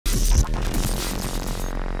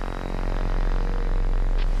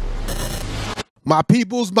My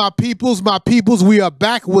peoples, my peoples, my peoples, we are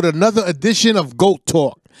back with another edition of GOAT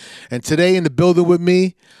Talk. And today in the building with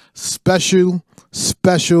me, special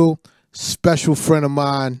friend of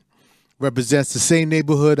mine, represents the same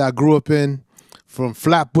neighborhood I grew up in, from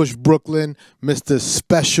Flatbush, Brooklyn, Mr.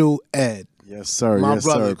 Special Ed. Yes, sir. My yes,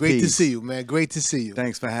 brother, sir. great to Peace. see you, man. Great to see you.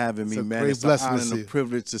 Thanks for having me, It's a man. great It's blessing an to honor see and you. a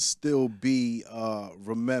privilege to still be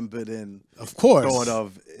remembered and Of course. thought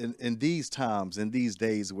of in these times, in these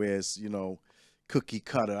days where it's, cookie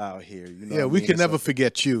cutter out here. You know Yeah, what I we mean? can It's never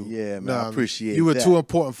forget you. Yeah, man, I appreciate you were that. too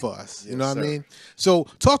important for us. You Yes, know what I sir. mean? So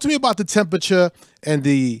talk to me about the temperature and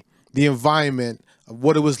the environment of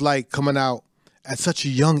what it was like coming out at such a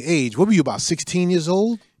young age. What were you, about 16 years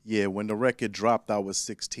old? Yeah, when the record dropped, I was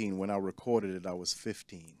 16. When I recorded it, I was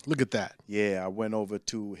 15. Look at that. Yeah, I went over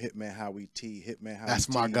to Hitman Howie T. That's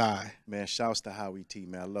my guy. Man, shouts to Howie T,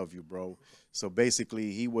 man. I love you, bro. So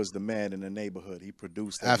basically, he was the man in the neighborhood. He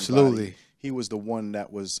produced everybody. Absolutely. He was the one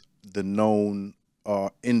that was the known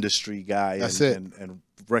industry guy and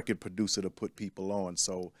record producer to put people on.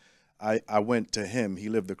 So I went to him. He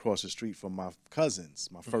lived across the street from my cousins,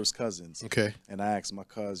 my first cousins. Okay. And I asked my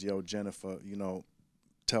cousin, yo, Jennifer,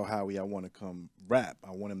 tell Howie I want to come rap.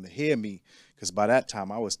 I want him to hear me, because by that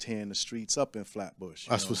time I was tearing the streets up in Flatbush.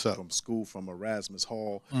 That's what's up. From school, from Erasmus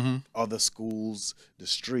Hall, other schools, the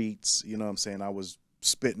streets. You know what I'm saying? I was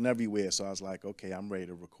spitting everywhere. So I was like, okay, I'm ready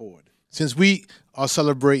to record. Since we are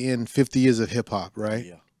celebrating 50 years of hip hop, right?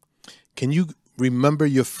 Yeah. Can you remember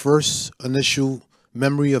your first initial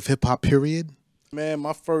memory of hip hop, period? Man,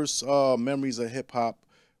 my first memories of hip hop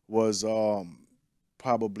was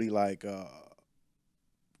probably like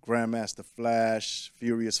Grandmaster Flash,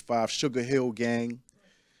 Furious 5, Sugar Hill Gang,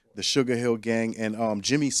 the Sugar Hill Gang, and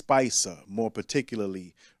Jimmy Spicer, more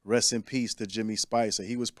particularly. Rest in peace to Jimmy Spicer.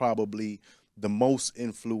 He was probably the most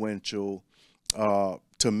influential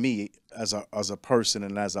to me as a person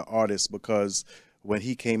and as an artist, because when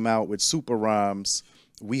he came out with Super Rhymes,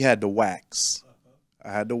 we had the wax.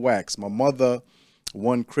 I had the wax. My mother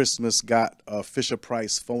one Christmas got a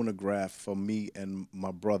Fisher-Price phonograph for me and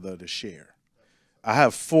my brother to share. I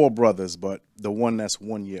have 4 brothers, but the one that's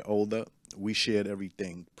 1 year older, we shared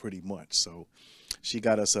everything pretty much. So she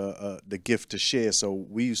got us the gift to share. So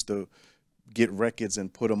we used to get records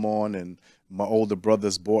and put them on, and my older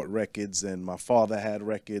brothers bought records, and my father had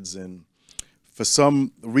records, and for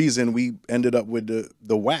some reason we ended up with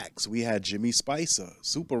the wax. We had Jimmy Spicer,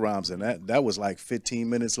 Super Rhymes, and that was like 15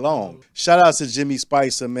 minutes long. Shout out to Jimmy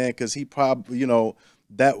Spicer, man, because he probably,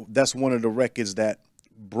 that's one of the records that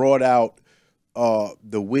brought out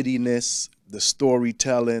the wittiness, the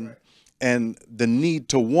storytelling, and the need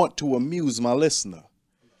to want to amuse my listener.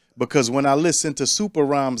 Because when I listened to Super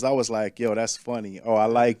Rhymes, I was like, yo, that's funny. Oh, I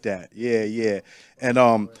like that. Yeah, yeah.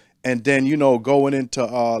 And then, going into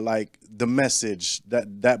like the message,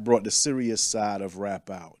 that brought the serious side of rap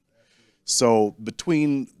out. So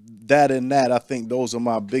between that and that, I think those are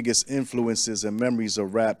my biggest influences and memories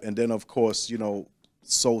of rap. And then, of course,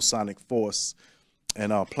 Soul Sonic Force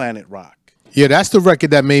and Planet Rock. Yeah, that's the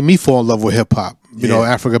record that made me fall in love with hip hop. You know,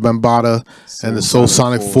 Africa Bambaataa and the Soul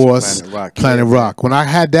Sonic Force, Planet Rock. When I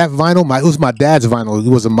had that vinyl, it was my dad's vinyl. It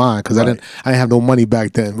wasn't mine, because I didn't have no money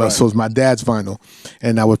back then. But so it was my dad's vinyl,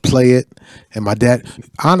 and I would play it. And my dad,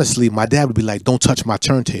 honestly, would be like, "Don't touch my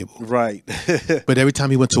turntable." Right. But every time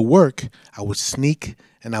he went to work, I would sneak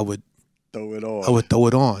and I would throw it on. I would throw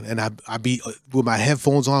it on, and I'd be with my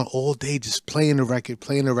headphones on all day, just playing the record,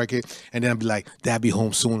 and then I'd be like, Dad be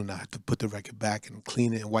home soon, and I have to put the record back and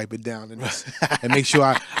clean it and wipe it down and make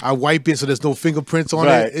sure I wipe it so there's no fingerprints on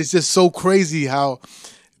it. It's just so crazy how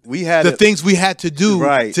we had the things we had to do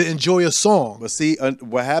to enjoy a song. But see,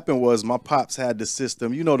 what happened was my pops had the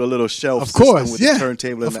system, the little shelf system with the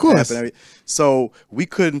turntable and the amp and everything. So we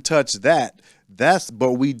couldn't touch that.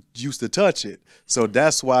 But we used to touch it. So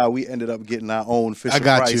that's why we ended up getting our own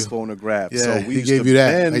Fisher-Price phonograph. Yeah, so he gave you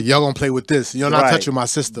that. Like, y'all gonna play with this. You're not touching my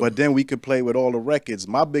system. But then we could play with all the records.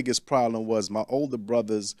 My biggest problem was my older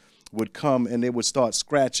brothers would come and they would start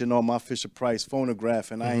scratching on my Fisher-Price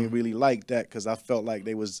phonograph, and I ain't really like that, because I felt like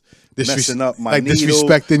they was messing up my needle.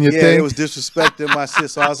 Disrespecting your thing? Yeah, it was disrespecting my shit.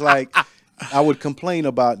 So I was like, I would complain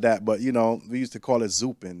about that, but, we used to call it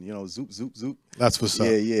zooping, zoop, zoop, zoop. That's what's up.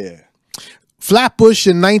 Yeah, yeah. Flatbush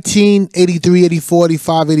in 1983, 84,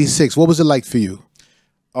 85, 86. What was it like for you?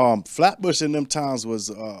 Flatbush in them times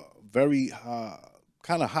was a very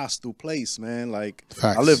kind of hostile place, man. Like,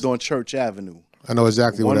 Facts. I lived on Church Avenue. I know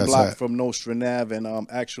exactly where that's at. 1 block from Nostrand Ave, and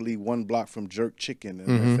actually 1 block from Jerk Chicken.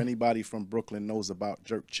 And if anybody from Brooklyn knows about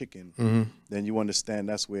Jerk Chicken, then you understand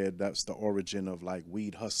that's the origin of like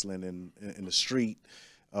weed hustling in the street.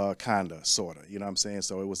 kinda, sorta. You know what I'm saying?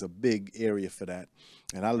 So it was a big area for that.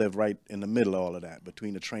 And I live right in the middle of all of that,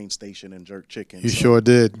 between the train station and Jerk Chicken. You sure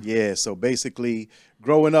did. Yeah, so basically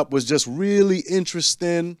growing up was just really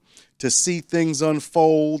interesting to see things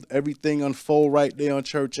unfold, everything unfold right there on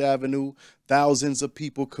Church Avenue. Thousands of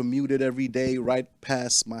people commuted every day right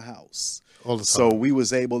past my house. All the time. So we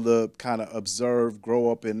was able to kind of observe,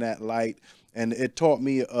 grow up in that light. And it taught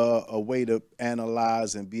me a way to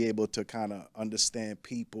analyze and be able to kind of understand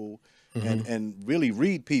people and really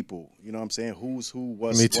read people. You know what I'm saying? Who's who,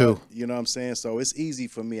 what's Me too. what. You know what I'm saying? So it's easy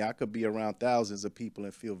for me. I could be around thousands of people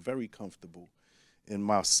and feel very comfortable in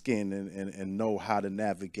my skin and know how to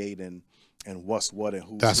navigate and what's what and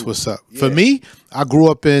who's That's who. what's up. Yeah. For me, I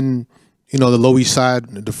grew up in, you know, the Lower East Side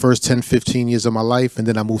the first 10, 15 years of my life, and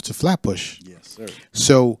then I moved to Flatbush. Yes, sir.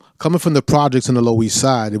 So coming from the projects in the Lower East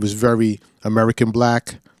Side, it was very American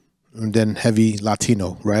black and then heavy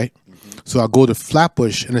Latino, right? So I go to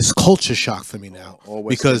Flatbush, and it's culture shock for me now. All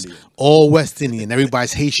West because Indian. all West Indian,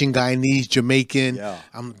 everybody's Haitian, Guyanese, Jamaican, Yeah.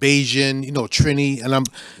 I'm Bayesian, you know, Trini, and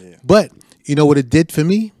but you know what it did for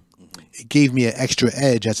me? It gave me an extra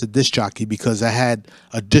edge as a disc jockey because I had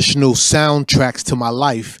additional soundtracks to my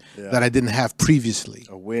life that I didn't have previously.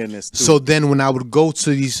 Awareness too. So then when I would go to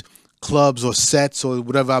these clubs or sets or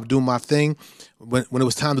whatever, I'd do my thing, when it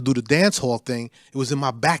was time to do the dance hall thing, it was in my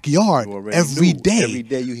backyard every day. Every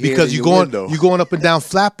day you hear because it in you're your going window. you're going up and down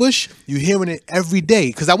Flatbush, you're hearing it every day.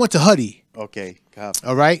 Because I went to Huddy, Okay, copy.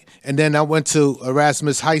 all right, and then I went to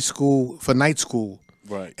Erasmus High School for night school,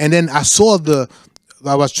 Right. and then I saw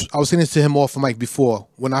I was saying this to him off the mic before.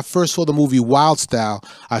 When I first saw the movie Wild Style,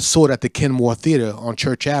 I saw it at the Kenmore Theater on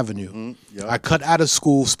Church Avenue. Yep. I cut out of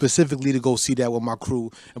school specifically to go see that with my crew,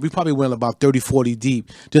 and we probably went about 30, 40 deep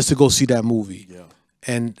just to go see that movie. Yeah.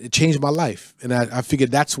 And it changed my life, and I figured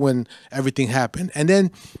that's when everything happened. And then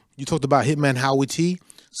you talked about Hitman Howie T.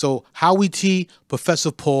 So Howie T, Professor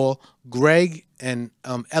Paul, Greg, and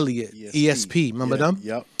Elliot, ESP. Remember them?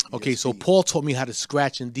 Yep. Okay, so ESP. Paul taught me how to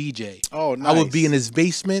scratch and DJ. Oh, I would be nice. in his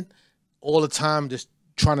basement all the time just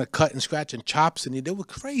trying to cut and scratch and chops, and they were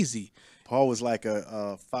crazy. Paul was like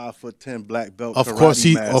a 5'10" black belt. Of karate course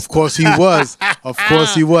he master. was. Of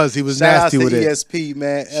course he was. He was Shout nasty out with to it. ESP,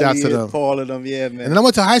 man. Shout to Elliot, them. Paul and them, yeah, man. And then I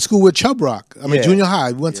went to high school with Chubb Rock. I mean, Yeah. junior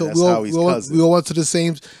high. We went to Yeah, that's Howie's cousin. we all went to the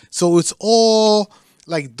same. So it's all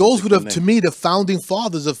like those were to me the founding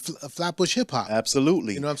fathers of Flatbush hip hop.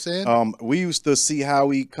 Absolutely. You know what I'm saying? We used to see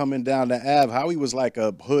Howie coming down the Ave. Howie was like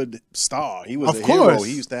a hood star. He was Of a hero. course.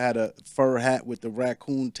 He used to have a fur hat with the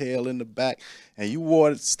raccoon tail in the back. And you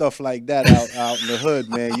wore stuff like that out in the hood,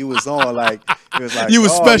 man. You was on like it was like You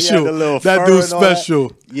was oh, he had special. the little That fur dude's and all that.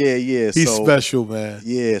 special. Yeah, yeah. He's so, special, man.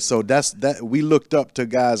 Yeah, so that's that. We looked up to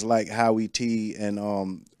guys like Howie T, and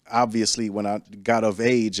obviously when I got of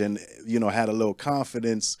age and had a little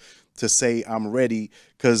confidence to say I'm ready,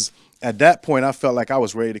 because at that point I felt like I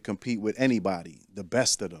was ready to compete with anybody, the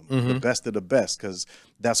best of them, the best of the best, because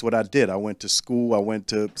that's what I did. I went to school.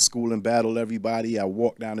 And battled everybody. I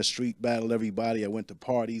walked down the street, battled everybody. I went to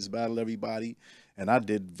parties, battled everybody. And I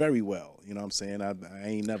did very well. You know what I'm saying? I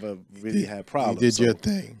ain't never really had problems. You did your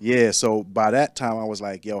thing. Yeah, so by that time I was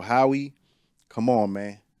like, yo, Howie, come on,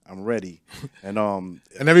 man. I'm ready. And And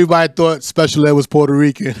everybody thought Special Ed was Puerto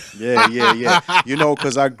Rican. yeah.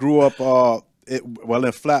 Because I grew up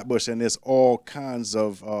in Flatbush, and there's all kinds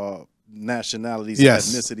of nationalities and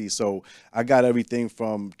ethnicities. So I got everything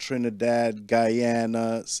from Trinidad,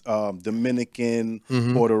 Guyana, Dominican,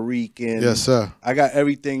 Puerto Rican. Yes, sir. I got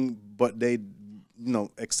everything, but they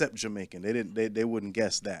except Jamaican. They wouldn't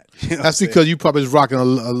guess that. That's because you probably was rocking a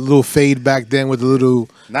little fade back then with a little.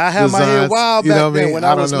 Now I had my hair wild back then when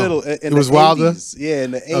I was little. It was wilder? Yeah,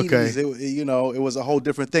 in the 80s, Okay. it was a whole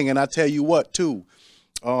different thing. And I tell you what, too,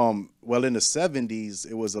 well, in the 70s,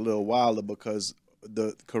 it was a little wilder because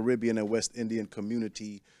the Caribbean and West Indian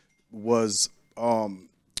community was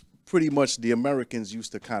pretty much the Americans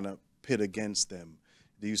used to kind of pit against them.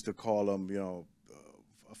 They used to call them,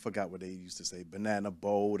 I forgot what they used to say, banana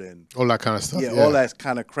boat and all that kind of stuff. yeah, all that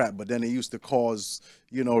kind of crap. But then it used to cause,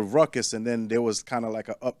 ruckus. And then there was kind of like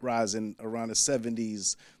an uprising around the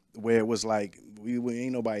 70s where it was like, we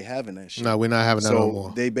ain't nobody having that shit. No, we're not having that no more.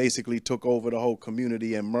 So they basically took over the whole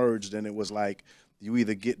community and merged, and it was like, you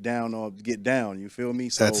either get down or get down. You feel me?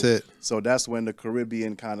 So, That's it. So that's when the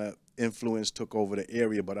Caribbean kind of influence took over the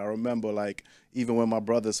area. But I remember, like, even when my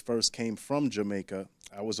brothers first came from Jamaica,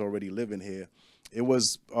 I was already living here. It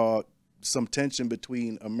was some tension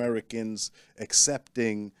between Americans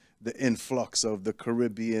accepting the influx of the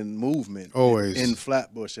Caribbean movement Always. in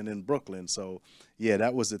Flatbush and in Brooklyn. So, yeah,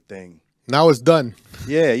 that was a thing. Now it's done.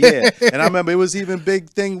 Yeah, yeah. And I remember it was even big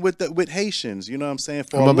thing with Haitians, you know what I'm saying?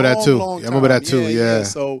 For I remember a long, that too. long time. I remember that too, yeah.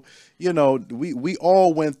 So, you know, we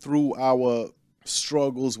all went through our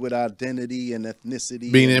struggles with identity and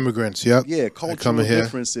ethnicity. Being and, immigrants, yep. Yeah, cultural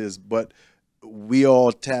differences, but we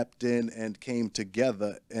all tapped in and came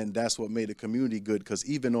together, and that's what made the community good, because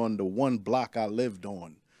even on the one block I lived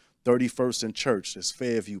on, 31st and Church, this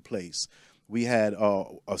Fairview Place, we had a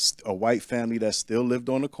white family that still lived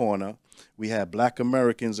on the corner. We had Black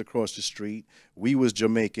Americans across the street. We was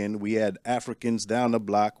Jamaican. We had Africans down the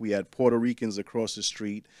block. We had Puerto Ricans across the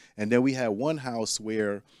street. And then we had one house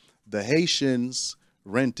where the Haitians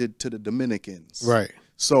rented to the Dominicans. Right.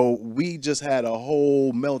 So we just had a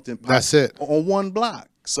whole melting pot. That's it. On one block.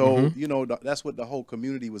 So, you know, that's what the whole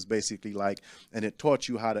community was basically like. And it taught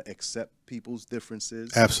you how to accept people's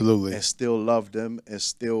differences. Absolutely. And still love them and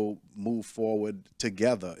still move forward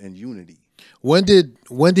together in unity. When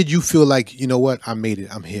did you feel like, you know what, I made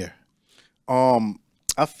it, I'm here?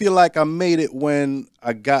 I feel like I made it when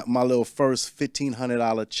I got my little first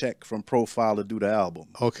 $1,500 check from Profile to do the album.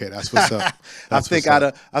 Okay, that's what's up. I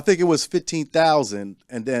think it was 15,000,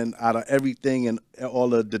 and then out of everything and all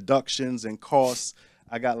the deductions and costs,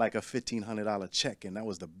 I got like a $1,500 check, and that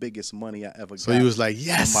was the biggest money I ever got. So you was like,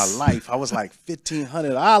 yes, in my life. I was like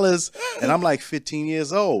 $1,500, and I'm like 15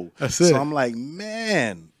 years old. That's it. So I'm like,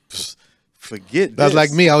 man, forget That's this.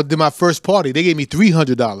 like me. I did my first party. They gave me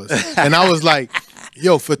 $300, and I was like,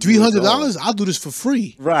 yo, for $300, I'll do this for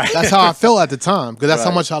free. Right. That's how I felt at the time, because that's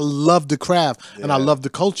how much I love the craft and I love the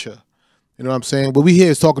culture. You know what I'm saying? But we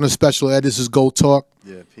here is talking to Special Ed. This is Go Talk.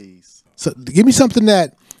 Yeah, peace. So give me something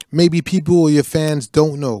that maybe people or your fans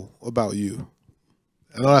don't know about you.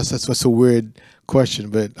 I know that's a weird question,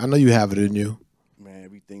 but I know you have it in you. Man,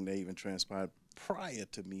 everything that even transpired prior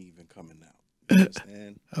to me even coming out. You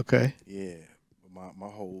understand? Okay. Yeah, my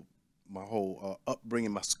whole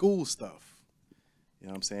upbringing, my school stuff. You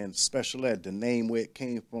know what I'm saying? Special Ed, the name where it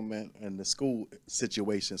came from, and the school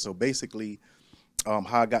situation. So basically, how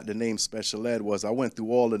I got the name Special Ed was I went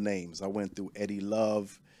through all the names. I went through Eddie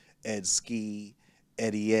Love, Ed Ski,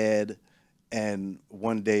 Eddie Ed, and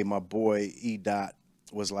one day my boy E. Dot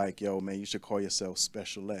was like, yo, man, you should call yourself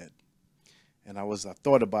Special Ed. And I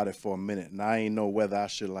thought about it for a minute, and I ain't know whether I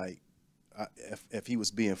should, like, if he was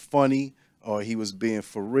being funny or he was being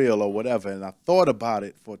for real or whatever. And I thought about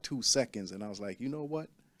it for 2 seconds, and I was like, you know what?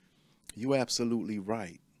 You're absolutely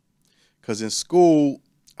right. Because in school,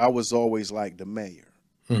 I was always like the mayor.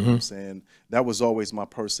 You know what I'm saying? That was always my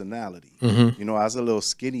personality. You know, I was a little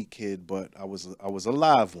skinny kid, but I was a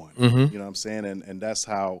live one. You know what I'm saying? And that's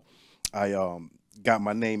how I got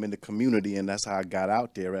my name in the community, and that's how I got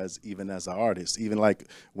out there even as an artist. Even like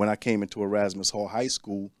when I came into Erasmus Hall High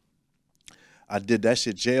School, I did that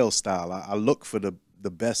shit jail style. I looked for the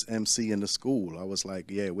best MC in the school. I was like,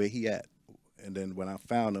 yeah, where he at? And then when I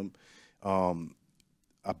found him,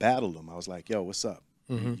 I battled him. I was like, yo, what's up?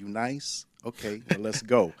 You nice? Okay, well, let's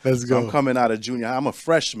go. Let's go. I'm coming out of junior high. I'm a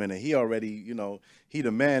freshman, and he already, you know, he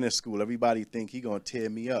the man in school. Everybody think he gonna tear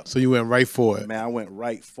me up. So you went right for it. Man, I went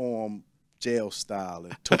right for him, jail style,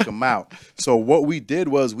 and took him out. So what we did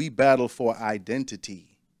was we battled for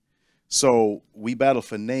identity. So we battled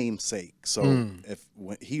for namesake. So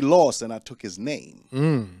when he lost, and I took his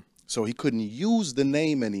name, so he couldn't use the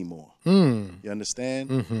name anymore. You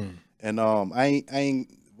understand? And I ain't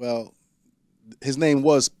well, his name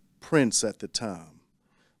was Prince at the time,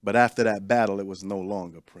 but after that battle, it was no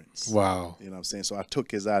longer Prince. Wow. You know what I'm saying? So I took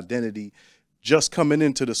his identity just coming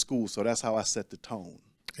into the school. So that's how I set the tone.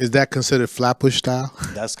 Is that considered Flatbush style?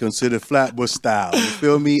 That's considered Flatbush style. You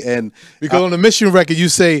feel me? And because on the Mission record, you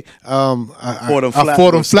say, I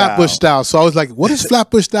fought him Flatbush style. So I was like, what does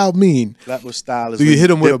Flatbush style mean? Flatbush style is do you hit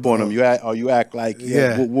him with a on him? You act like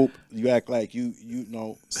whoop, whoop. You act like you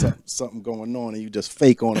know something going on, and you just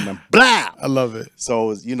fake on him and blah. I love it.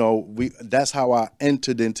 So you know that's how I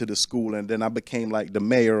entered into the school, and then I became like the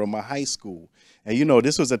mayor of my high school. And, you know,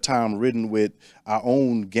 this was a time ridden with our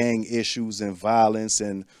own gang issues and violence.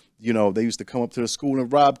 And, you know, they used to come up to the school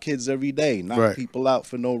and rob kids every day, knock people out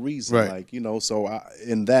for no reason. Like, you know, so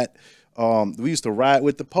we used to riot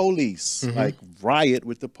with the police, like riot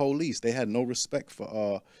with the police. They had no respect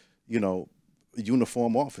for, you know,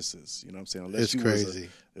 uniform officers. You know what I'm saying?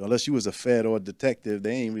 Unless you was a Fed or a detective,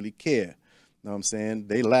 they ain't really care. You know what I'm saying?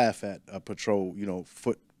 They laugh at a patrol,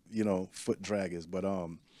 foot draggers. But,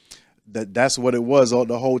 that's what it was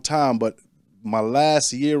the whole time. But my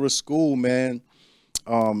last year of school, man,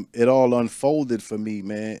 it all unfolded for me,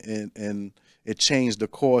 man, and it changed the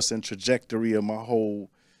course and trajectory of my whole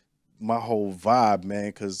vibe, man.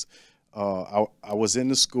 Because I was in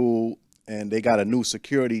the school, and they got a new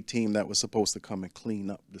security team that was supposed to come and clean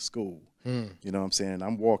up the school. You know what I'm saying?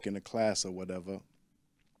 I'm walking to class or whatever,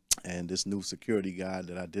 and this new security guy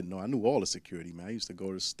that I didn't know, I knew all the security, man. I used to go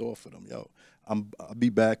to the store for them. Yo, I'll be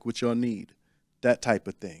back, what y'all need. That type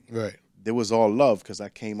of thing. Right. There was all love because I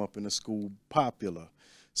came up in the school popular.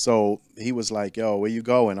 So he was like, yo, where you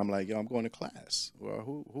going? I'm like, yo, I'm going to class.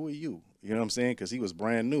 Well, who are you? You know what I'm saying? Because he was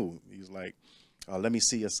brand new. He was like, let me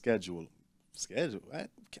see your schedule. Schedule? I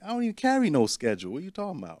don't even carry no schedule. What are you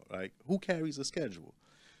talking about? Like, who carries a schedule?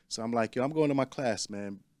 So I'm like, yo, I'm going to my class,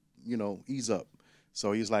 man. You know, ease up.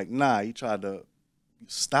 So he's like, nah, he tried to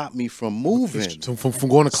stop me from moving. From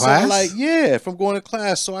going to class? So like, yeah, from going to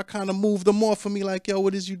class. So I kind of moved him off of me like, yo,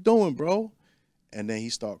 what is you doing, bro? And then he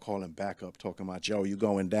started calling back up, talking about, yo, you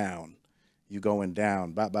going down. You going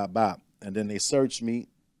down, bop, bop, bop. And then they searched me.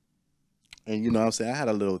 And, you know what I'm saying, I had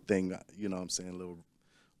a little thing, you know what I'm saying, a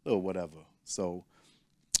little whatever. So,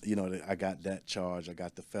 you know, I got that charge. I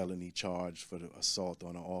got the felony charge for the assault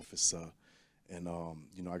on an officer. And,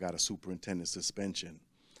 you know, I got a superintendent suspension.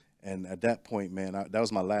 And at that point, man, that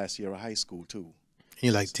was my last year of high school, too.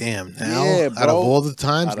 You're like, damn, now? Yeah, bro. Out of all the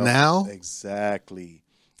times, now? Exactly.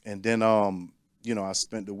 And then, you know, I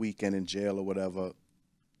spent the weekend in jail or whatever.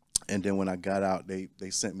 And then when I got out, they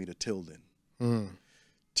sent me to Tilden.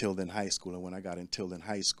 Tilden High School. And when I got in Tilden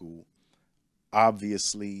High School,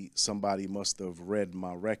 obviously somebody must have read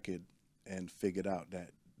my record and figured out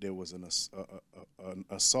that there was an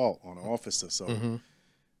assault on an officer. So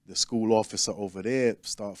the school officer over there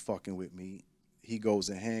start fucking with me. He goes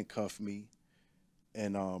and handcuff me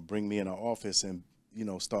and bring me in the office and, you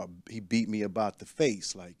know, he beat me about the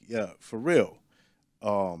face. Like, yeah, for real.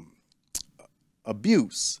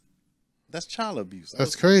 Abuse. That's child abuse.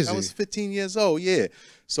 That's crazy. I was 15 years old, yeah.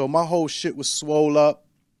 So my whole shit was swole up,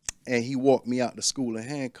 and he walked me out to school in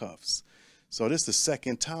handcuffs. So this is the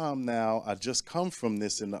second time now. I just come from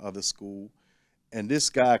this in the other school, and this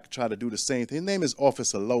guy tried to do the same thing. His name is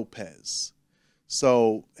Officer Lopez.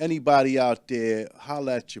 So anybody out there,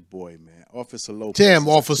 holla at your boy, man. Officer Lopez. Damn,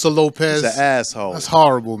 Officer Lopez. He's an asshole. That's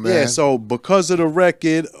horrible, man. Yeah, so because of the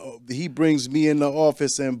record, he brings me in the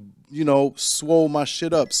office and, you know, swole my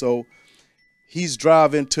shit up. So he's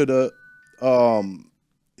driving to the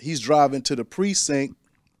precinct.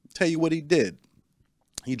 Tell you what he did.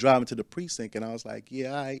 He driving to the precinct, and I was like, yeah,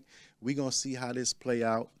 all right, we gonna see how this play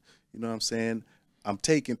out. You know what I'm saying? I'm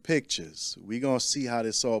taking pictures. We gonna see how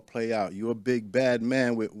this all play out. You a big bad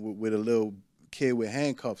man with a little kid with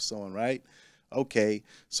handcuffs on, right? Okay,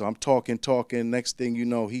 so I'm talking. Next thing you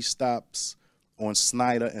know, he stops on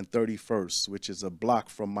Snyder and 31st, which is a block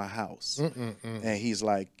from my house. And he's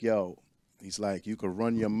like, yo, you can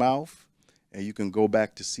run your mouth and you can go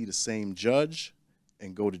back to see the same judge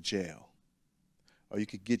and go to jail. Or you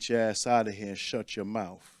could get your ass out of here and shut your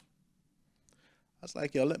mouth. I was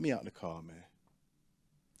like, yo, let me out the car, man.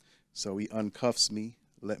 So he uncuffs me,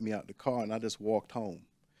 let me out the car, and I just walked home.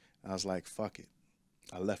 I was like, fuck it.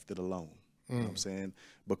 I left it alone. You know what I'm saying?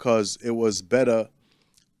 Because it was better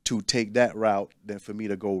to take that route than for me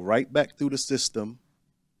to go right back through the system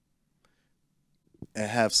and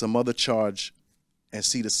have some other charge and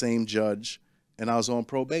see the same judge, and I was on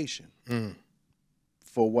probation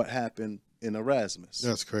for what happened in Erasmus.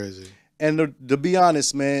 That's crazy. And to be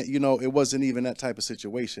honest, man, you know, it wasn't even that type of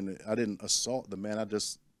situation. I didn't assault the man. I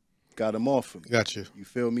just got him off of me. Got you. You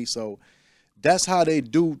feel me? So that's how they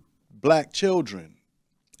do black children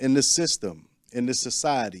in the system, in this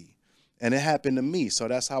society. And it happened to me, so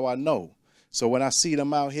that's how I know. So when I see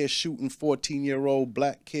them out here shooting 14-year-old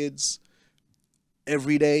black kids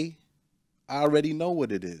every day, I already know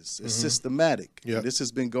what it is. It's systematic. Yep. This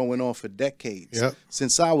has been going on for decades. Yep.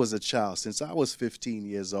 Since I was a child, since I was 15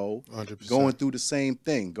 years old, 100%. Going through the same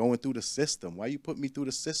thing, going through the system. Why you put me through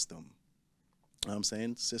the system? You know what I'm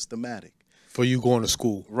saying? Systematic. For you going to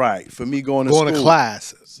school. Right. For me going to school. Going to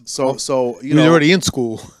class. So you You're know, already in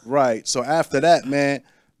school. Right. So after that, man,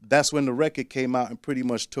 that's when the record came out and pretty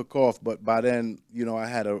much took off. But by then, you know, I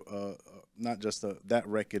had not just that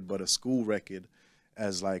record, but a school record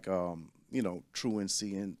as like, you know,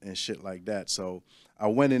 truancy and shit like that. So I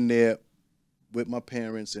went in there with my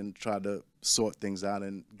parents and tried to sort things out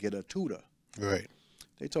and get a tutor. Right.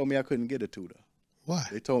 They told me I couldn't get a tutor. Why?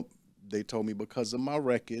 They told me because of my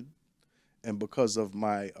record and because of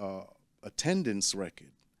my attendance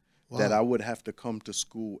record, wow, that I would have to come to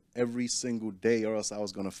school every single day or else I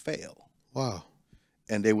was going to fail. Wow.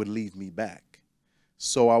 And they would leave me back.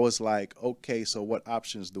 So I was like, okay, so what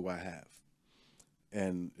options do I have?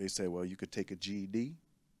 And they say, well, you could take a GED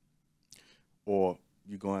or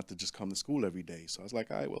you're going to have to just come to school every day. So I was like,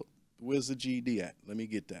 all right, well, where's the GED at? Let me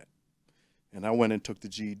get that. And I went and took the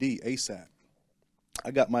GED ASAP.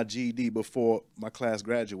 I got my GED before my class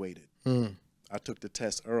graduated. I took the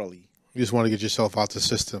test early. You just want to get yourself out the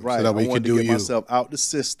system, right? So that way you can do to get myself out the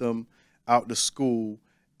system, out the school,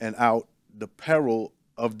 and out the peril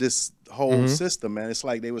of this whole system. Man, it's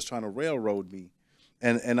like they was trying to railroad me,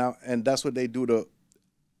 and that's what they do to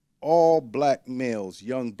all black males,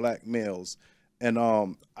 young black males. And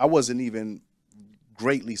I wasn't even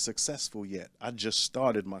greatly successful yet. I just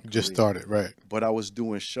started my career. Just started, right? But I was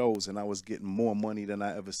doing shows and I was getting more money than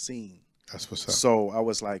I ever seen. That's what's up. So I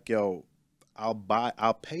was like, yo,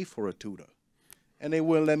 I'll pay for a tutor, and they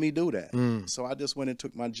wouldn't let me do that. So I just went and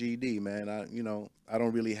took my GED, man. I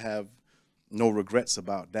don't really have no regrets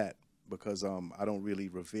about that, because I don't really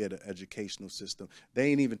revere the educational system.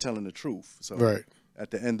 They ain't even telling the truth. So right. At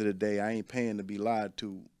the end of the day, I ain't paying to be lied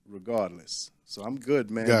to regardless. So I'm good,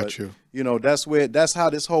 man. Got you. You know, that's how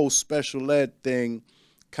this whole special ed thing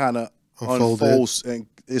kind of unfolds, and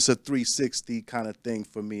it's a 360 kind of thing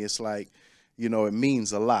for me. It's like, you know, it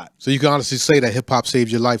means a lot. So you can honestly say that hip hop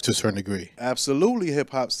saved your life to a certain degree. Absolutely,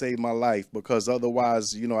 hip hop saved my life, because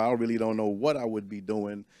otherwise, you know, I really don't know what I would be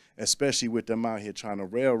doing, especially with them out here trying to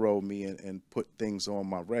railroad me and put things on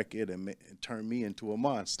my record and turn me into a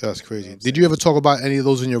monster. That's crazy. You know Did you ever talk about any of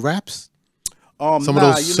those in your raps? Some of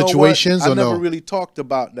those situations, I never really talked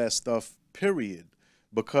about that stuff, period,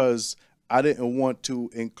 because I didn't want to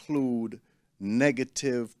include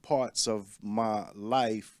negative parts of my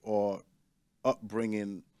life or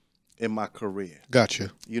upbringing in my career.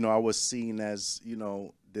 Gotcha. You know, I was seen as, you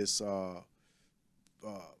know, this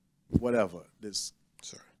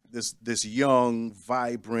this young,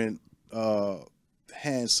 vibrant,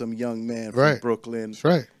 handsome young man from Brooklyn. That's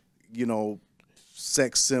right. You know,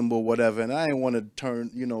 sex symbol, whatever. And I didn't want to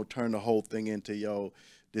turn the whole thing into, yo,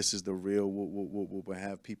 this is the real, we'll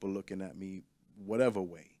have people looking at me whatever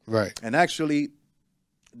way. Right. And actually,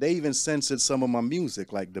 they even censored some of my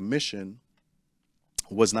music, like The Mission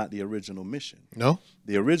was not the original Mission. No?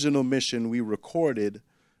 The original Mission we recorded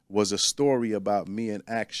was a story about me in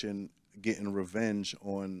action getting revenge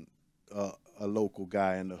on a local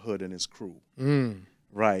guy in the hood and his crew.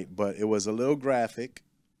 Right, but it was a little graphic,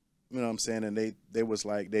 you know what I'm saying? And they was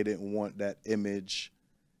like, they didn't want that image.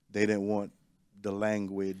 They didn't want the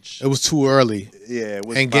language. It was too early. Yeah, it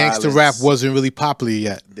was and violence. Gangster rap wasn't really popular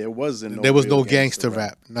yet. There wasn't no There was real no gangster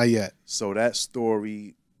rap, not yet. So that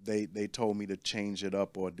story, they told me to change it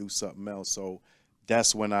up or do something else. So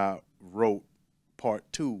that's when I wrote part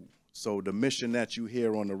 2. So the Mission that you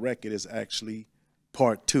hear on the record is actually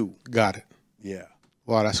part 2. Got it. Yeah.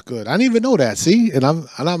 Wow, that's good. I didn't even know that. See, and I'm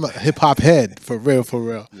a hip hop head for real, for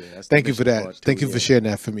real. Yeah, thank you for that. Thank you for sharing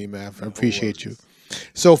that for me, man. I appreciate you.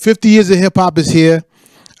 So 50 years of hip hop is here.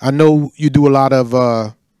 I know you do a lot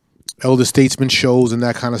of elder statesman shows and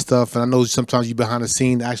that kind of stuff, and I know sometimes you behind the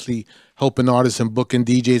scene actually helping artists and booking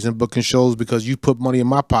DJs and booking shows because you put money in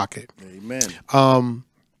my pocket. Amen.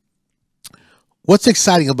 What's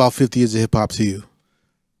exciting about 50 years of hip hop to you?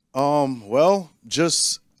 Well,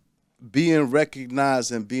 just being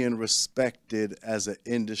recognized and being respected as an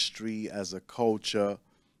industry, as a culture,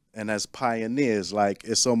 and as pioneers. Like,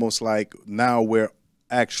 it's almost like now we're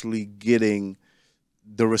actually getting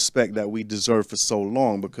the respect that we deserve for so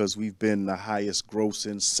long, because we've been the highest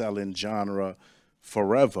grossing, selling genre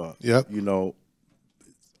forever. Yep. You know,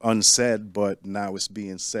 unsaid, but now it's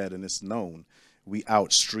being said and it's known. We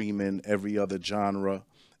out streaming every other genre,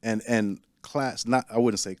 and I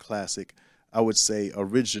wouldn't say classic, I would say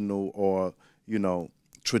original or, you know,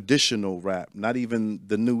 traditional rap, not even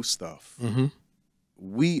the new stuff.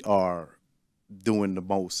 We are doing the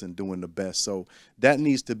most and doing the best. So that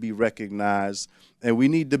needs to be recognized, and we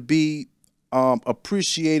need to be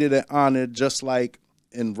appreciated and honored, just like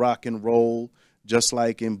in rock and roll, just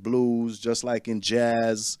like in blues, just like in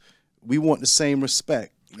jazz. We want the same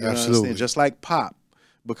respect. You know what I'm saying? Just like pop,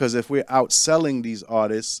 because if we're outselling these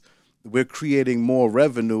artists, we're creating more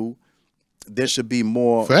revenue. There should be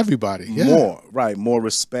more for everybody. Yeah. More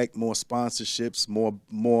respect, more sponsorships,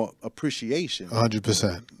 more appreciation.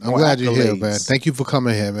 100%. I'm glad you're here, man. Thank you for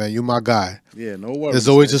coming here, man. You're my guy. Yeah, no worries. There's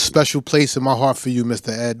always a special place in my heart for you, Mr.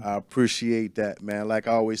 Ed. I appreciate that, man. Like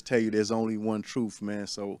I always tell you, there's only one truth, man.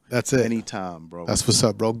 So that's it. Anytime, bro. That's what's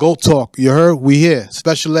up, bro. Go talk. You heard? We here.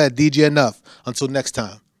 Special Ed, DJ Enuff. Until next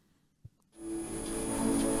time.